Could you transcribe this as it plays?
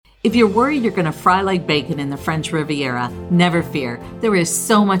If you're worried you're going to fry like bacon in the French Riviera, never fear. There is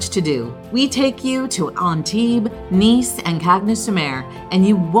so much to do. We take you to Antibes, Nice, and Cagnes-sur-Mer, and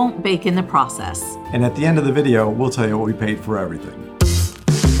you won't bake in the process. And at the end of the video, we'll tell you what we paid for everything.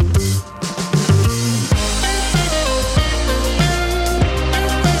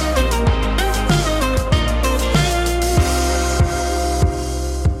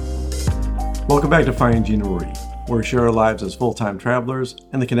 Welcome back to Finding Gene and Rudy, where we share our lives as full-time travelers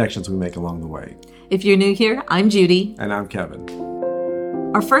and the connections we make along the way. If you're new here, I'm Judy. And I'm Kevin.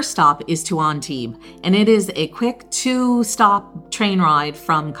 Our first stop is to Antibes, and it is a quick 2-stop train ride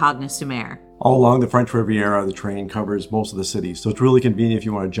from Cagnes-sur-Mer. All along the French Riviera, the train covers most of the cities, so it's really convenient if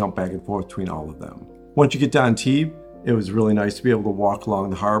you want to jump back and forth between all of them. Once you get to Antibes, it was really nice to be able to walk along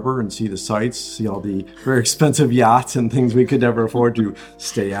the harbor and see the sights, see all the very expensive yachts and things we could never afford to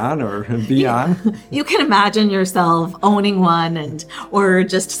stay on or be on. You can imagine yourself owning one or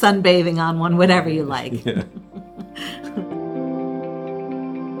just sunbathing on one, whatever you like. Yeah.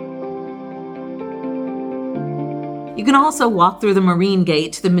 You can also walk through the Marine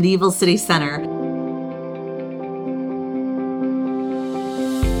Gate to the medieval city center.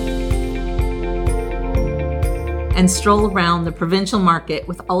 And stroll around the provincial market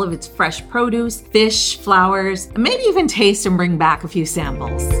with all of its fresh produce, fish, flowers, and maybe even taste and bring back a few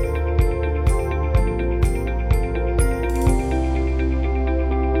samples.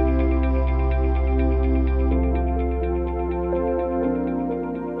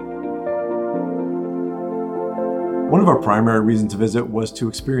 One of our primary reasons to visit was to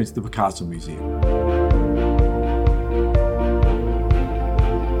experience the Picasso Museum.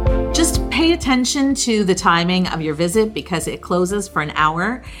 Just pay attention to the timing of your visit because it closes for an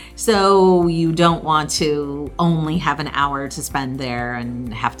hour. So you don't want to only have an hour to spend there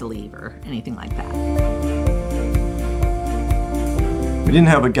and have to leave or anything like that. We didn't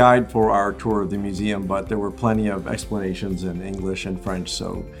have a guide for our tour of the museum, but there were plenty of explanations in English and French,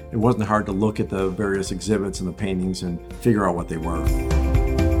 so it wasn't hard to look at the various exhibits and the paintings and figure out what they were.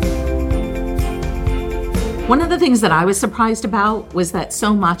 One of the things that I was surprised about was that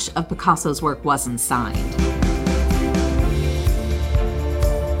so much of Picasso's work wasn't signed.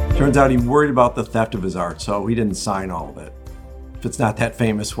 Turns out he worried about the theft of his art, so he didn't sign all of it. If it's not that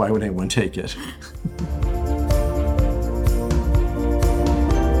famous, why would anyone take it?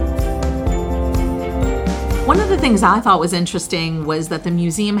 One of the things I thought was interesting was that the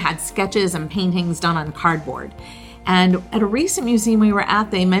museum had sketches and paintings done on cardboard. And at a recent museum we were at,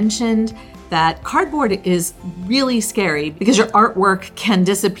 they mentioned that cardboard is really scary because your artwork can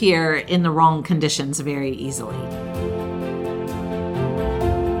disappear in the wrong conditions very easily.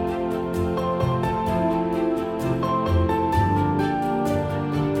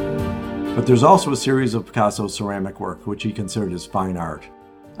 But there's also a series of Picasso's ceramic work, which he considered as fine art.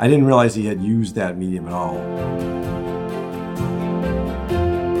 I didn't realize he had used that medium at all.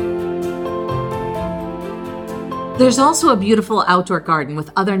 There's also a beautiful outdoor garden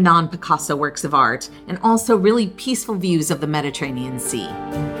with other non-Picasso works of art and also really peaceful views of the Mediterranean Sea.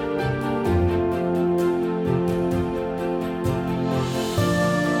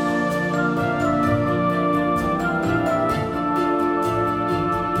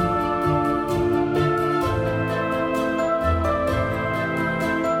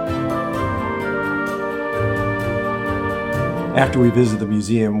 After we visited the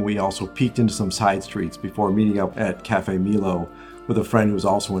museum, we also peeked into some side streets before meeting up at Cafe Milo with a friend who was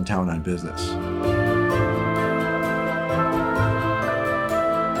also in town on business.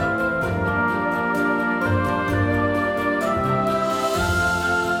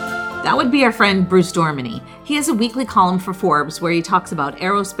 That would be our friend Bruce Dormany. He has a weekly column for Forbes where he talks about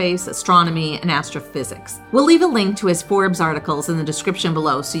aerospace, astronomy, and astrophysics. We'll leave a link to his Forbes articles in the description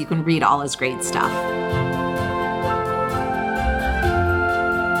below so you can read all his great stuff.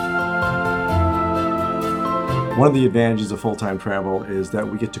 One of the advantages of full-time travel is that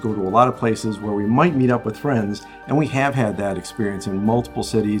we get to go to a lot of places where we might meet up with friends, and we have had that experience in multiple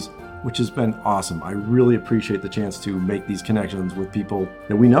cities, which has been awesome. I really appreciate the chance to make these connections with people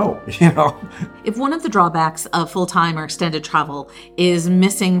that we know, If one of the drawbacks of full-time or extended travel is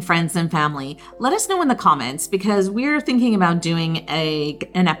missing friends and family, let us know in the comments because we're thinking about doing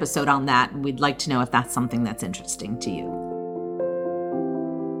an episode on that, and we'd like to know if that's something that's interesting to you.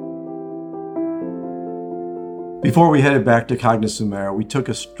 Before we headed back to Cagnes-sur-Mer, we took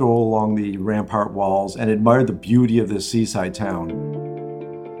a stroll along the rampart walls and admired the beauty of this seaside town.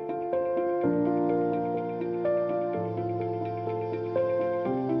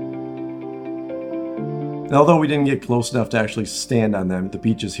 And although we didn't get close enough to actually stand on them, the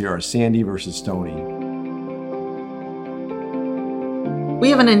beaches here are sandy versus stony. We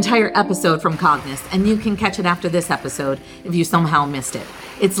have an entire episode from Cagnes, and you can catch it after this episode if you somehow missed it.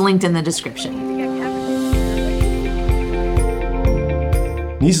 It's linked in the description.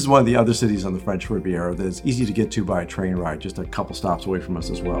 Nice is one of the other cities on the French Riviera that is easy to get to by a train ride, just a couple stops away from us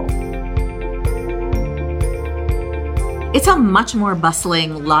as well. It's a much more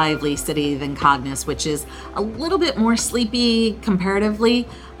bustling, lively city than Cagnes, which is a little bit more sleepy comparatively.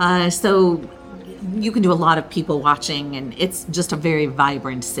 So you can do a lot of people watching, and it's just a very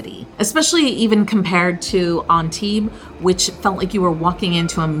vibrant city, especially even compared to Antibes, which felt like you were walking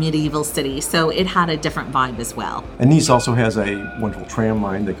into a medieval city. So it had a different vibe as well. And Nice also has a wonderful tram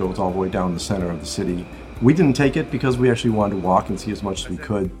line that goes all the way down the center of the city. We didn't take it because we actually wanted to walk and see as much as we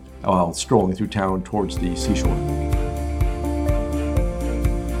could while strolling through town towards the seashore.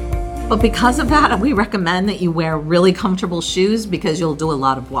 But because of that, we recommend that you wear really comfortable shoes because you'll do a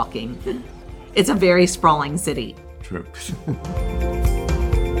lot of walking. It's a very sprawling city. True.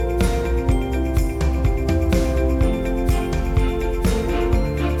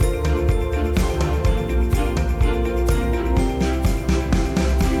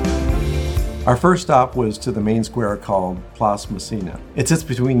 Our first stop was to the main square called Place Messina. It sits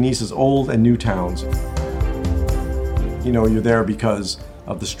between Nice's old and new towns. You know, you're there because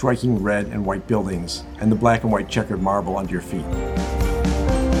of the striking red and white buildings and the black and white checkered marble under your feet.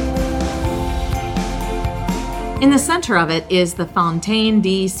 In the center of it is the Fontaine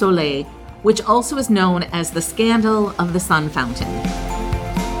du Soleil, which also is known as the Scandal of the Sun Fountain.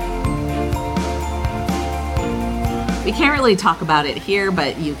 We can't really talk about it here,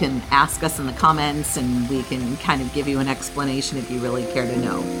 but you can ask us in the comments and we can kind of give you an explanation if you really care to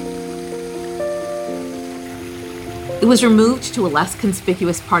know. It was removed to a less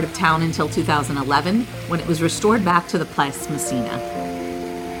conspicuous part of town until 2011, when it was restored back to the Place Messina.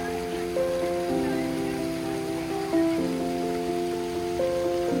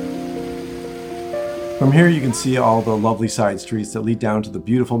 From here you can see all the lovely side streets that lead down to the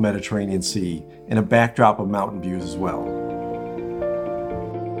beautiful Mediterranean Sea and a backdrop of mountain views as well.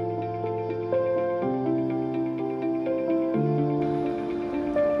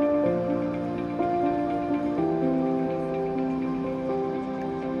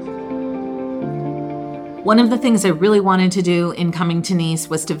 One of the things I really wanted to do in coming to Nice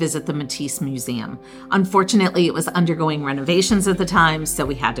was to visit the Matisse Museum. Unfortunately, it was undergoing renovations at the time, so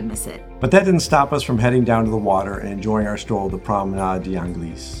we had to miss it. But that didn't stop us from heading down to the water and enjoying our stroll the Promenade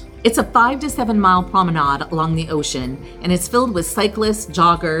d'Anglais. It's a 5 to 7 mile promenade along the ocean, and it's filled with cyclists,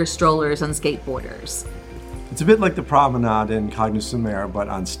 joggers, strollers, and skateboarders. It's a bit like the promenade in Cagnes-sur-Mer, but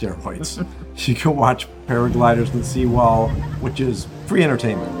on steroids. You can watch paragliders on the seawall, which is free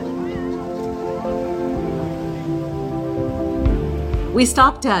entertainment. We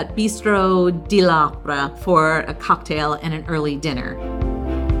stopped at Bistro de l'Opera for a cocktail and an early dinner.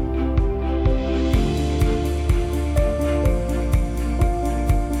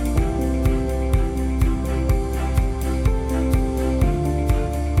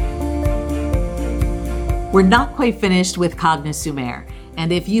 We're not quite finished with Cagnes-sur-Mer,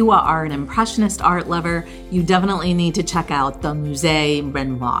 and if you are an impressionist art lover, you definitely need to check out the Musée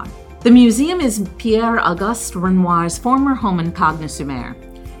Renoir. The museum is Pierre-Auguste Renoir's former home in Cagnes-sur-Mer.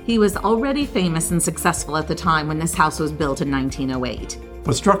 He was already famous and successful at the time when this house was built in 1908.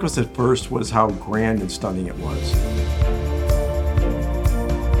 What struck us at first was how grand and stunning it was.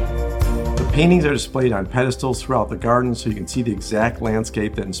 The paintings are displayed on pedestals throughout the garden so you can see the exact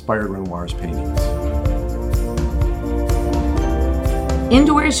landscape that inspired Renoir's paintings.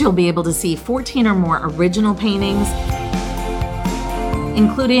 Indoors, you'll be able to see 14 or more original paintings,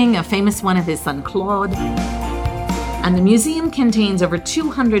 including a famous one of his son Claude. And the museum contains over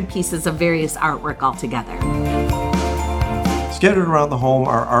 200 pieces of various artwork altogether. Scattered around the home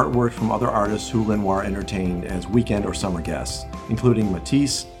are artwork from other artists who Renoir entertained as weekend or summer guests, including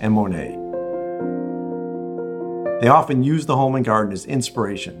Matisse and Monet. They often use the home and garden as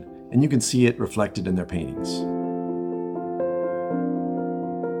inspiration, and you can see it reflected in their paintings.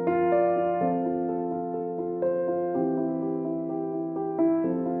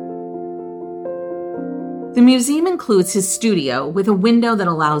 The museum includes his studio with a window that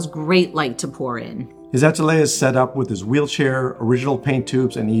allows great light to pour in. His atelier is set up with his wheelchair, original paint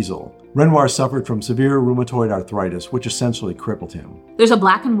tubes, and easel. Renoir suffered from severe rheumatoid arthritis, which essentially crippled him. There's a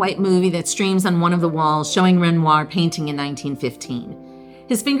black and white movie that streams on one of the walls showing Renoir painting in 1915.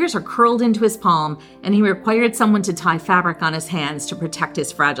 His fingers are curled into his palm, and he required someone to tie fabric on his hands to protect his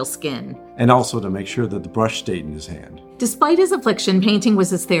fragile skin. And also to make sure that the brush stayed in his hand. Despite his affliction, painting was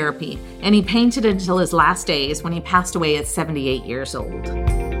his therapy, and he painted until his last days when he passed away at 78 years old.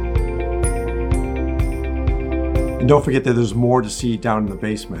 And don't forget that there's more to see down in the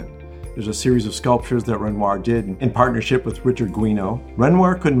basement. There's a series of sculptures that Renoir did in partnership with Richard Guino.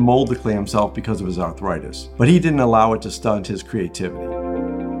 Renoir couldn't mold the clay himself because of his arthritis, but he didn't allow it to stunt his creativity.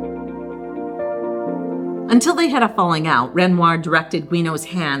 Until they had a falling out, Renoir directed Guino's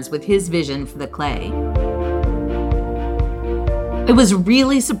hands with his vision for the clay. I was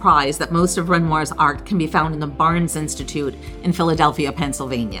really surprised that most of Renoir's art can be found in the Barnes Institute in Philadelphia,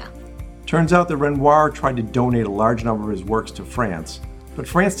 Pennsylvania. Turns out that Renoir tried to donate a large number of his works to France, but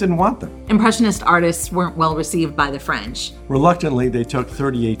France didn't want them. Impressionist artists weren't well received by the French. Reluctantly, they took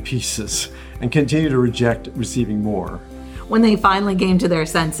 38 pieces and continued to reject receiving more. When they finally came to their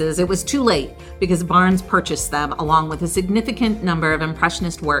senses, it was too late because Barnes purchased them along with a significant number of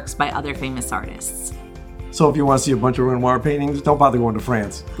Impressionist works by other famous artists. So if you want to see a bunch of Renoir paintings, don't bother going to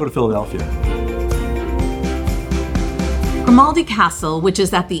France. Go to Philadelphia. Grimaldi Castle, which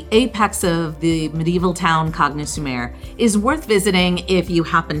is at the apex of the medieval town Cagnes-sur-Mer, is worth visiting if you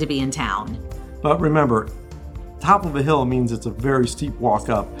happen to be in town. But remember, top of a hill means it's a very steep walk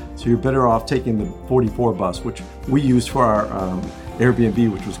up, so you're better off taking the 44 bus, which we used for our Airbnb,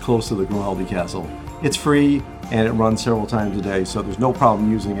 which was close to the Grimaldi Castle. It's free and it runs several times a day, so there's no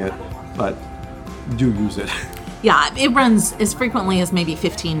problem using it, but do use it. Yeah, it runs as frequently as maybe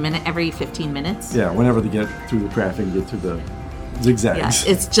every 15 minutes. Yeah, whenever they get through the traffic and get through the zigzags.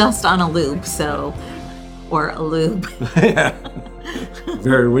 Yeah, it's just on a loop, or a loop. Yeah,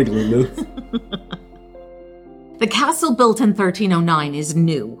 very wiggly loop. The castle, built in 1309, is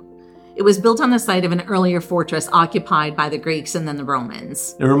new. It was built on the site of an earlier fortress occupied by the Greeks and then the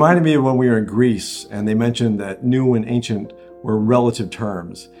Romans. It reminded me of when we were in Greece, and they mentioned that new and ancient were relative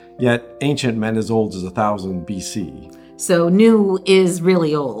terms. Yet ancient meant as old as 1000 BC. So new is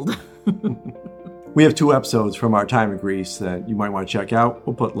really old. We have 2 episodes from our time in Greece that you might want to check out.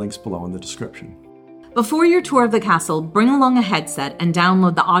 We'll put links below in the description. Before your tour of the castle, bring along a headset and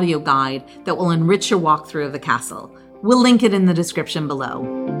download the audio guide that will enrich your walkthrough of the castle. We'll link it in the description below.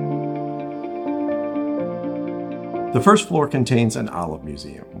 The first floor contains an olive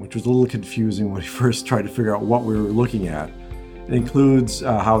museum, which was a little confusing when we first tried to figure out what we were looking at. It includes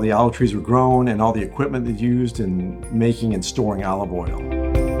how the olive trees were grown and all the equipment they used in making and storing olive oil.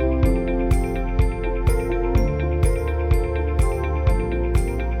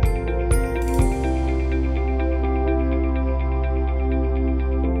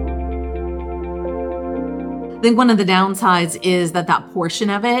 I think one of the downsides is that portion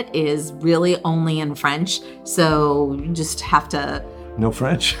of it is really only in French, so you just have to... No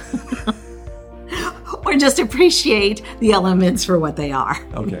French? Or just appreciate the elements for what they are.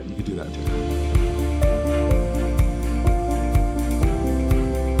 Okay, you can do that too.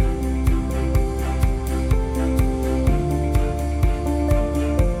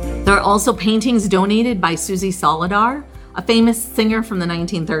 There are also paintings donated by Susie Solidar, a famous singer from the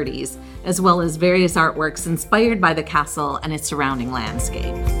 1930s, as well as various artworks inspired by the castle and its surrounding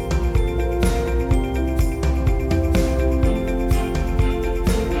landscape.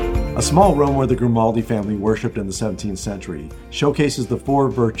 A small room where the Grimaldi family worshipped in the 17th century showcases the 4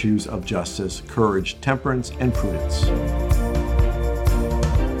 virtues of justice, courage, temperance, and prudence.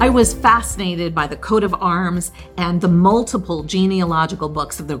 I was fascinated by the coat of arms and the multiple genealogical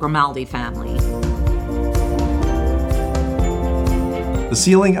books of the Grimaldi family. The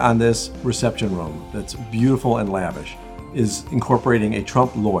ceiling on this reception room, that's beautiful and lavish, is incorporating a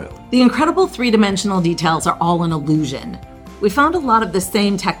Trump loyal. The incredible 3-dimensional details are all an illusion. We found a lot of the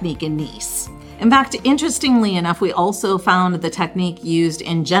same technique in Nice. In fact, interestingly enough, we also found the technique used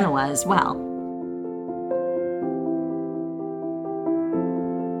in Genoa as well.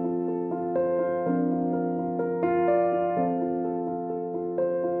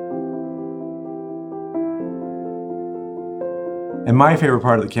 And my favorite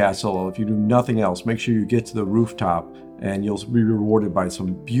part of the castle, if you do nothing else, make sure you get to the rooftop and you'll be rewarded by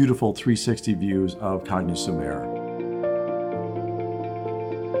some beautiful 360 views of Cagnes-sur-Mer.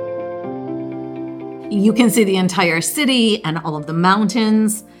 You can see the entire city and all of the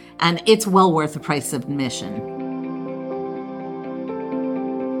mountains, and it's well worth the price of admission.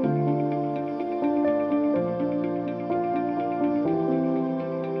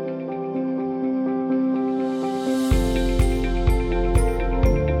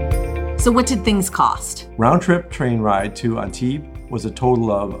 So what did things cost? Round-trip train ride to Antibes was a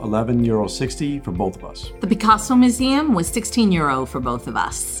total of €11.60 for both of us. The Picasso Museum was €16 for both of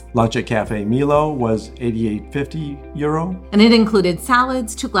us. Lunch at Cafe Milo was €88.50. And it included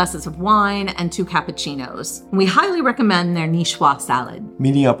salads, 2 glasses of wine, and 2 cappuccinos. We highly recommend their niçoise salad.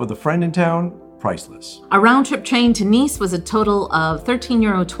 Meeting up with a friend in town, priceless. Our round-trip train to Nice was a total of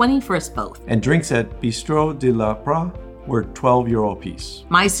 €13.20 for us both. And drinks at Bistro de la Pra were €12 a piece.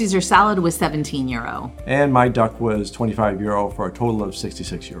 My Caesar salad was €17. And my duck was €25 for a total of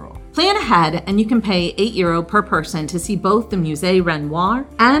 €66. Plan ahead and you can pay €8 per person to see both the Musée Renoir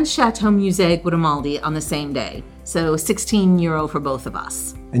and Chateau Musée Grimaldi on the same day. So €16 for both of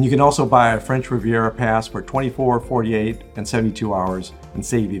us. And you can also buy a French Riviera pass for 24, 48, and 72 hours and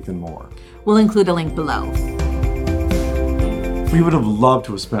save even more. We'll include a link below. We would have loved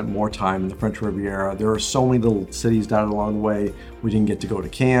to have spent more time in the French Riviera. There are so many little cities dotted along the way. We didn't get to go to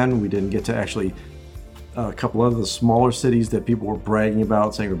Cannes. We didn't get to actually a couple of the smaller cities that people were bragging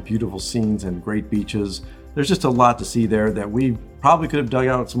about, saying are beautiful scenes and great beaches. There's just a lot to see there that we probably could have dug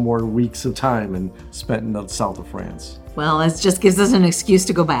out some more weeks of time and spent in the south of France. Well, it just gives us an excuse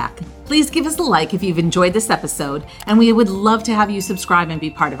to go back. Please give us a like if you've enjoyed this episode, and we would love to have you subscribe and be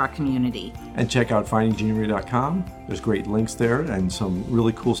part of our community. And check out findingjanuary.com. There's great links there and some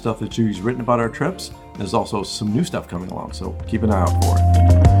really cool stuff that Julie's written about our trips. There's also some new stuff coming along, so keep an eye out for it.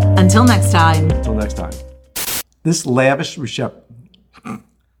 Until next time. Until next time. This lavish reception.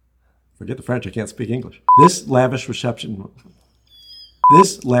 Forget the French, I can't speak English. This lavish reception room.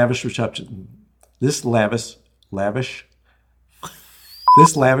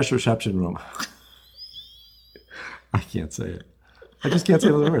 I can't say it. I just can't say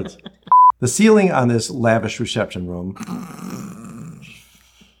those words. The ceiling on this lavish reception room.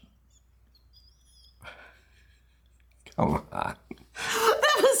 Come on. That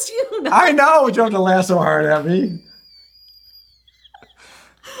was you. I know, you don't have to laugh so hard at me.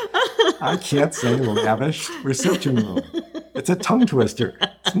 I can't say lavish reception room. It's a tongue twister.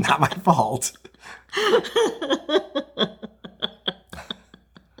 It's not my fault.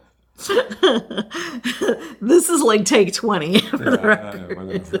 This is like take 20.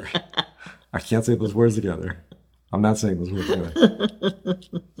 Whatever. I can't say those words together. I'm not saying those words together.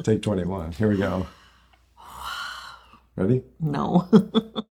 Take 21. Here we go. Ready? No.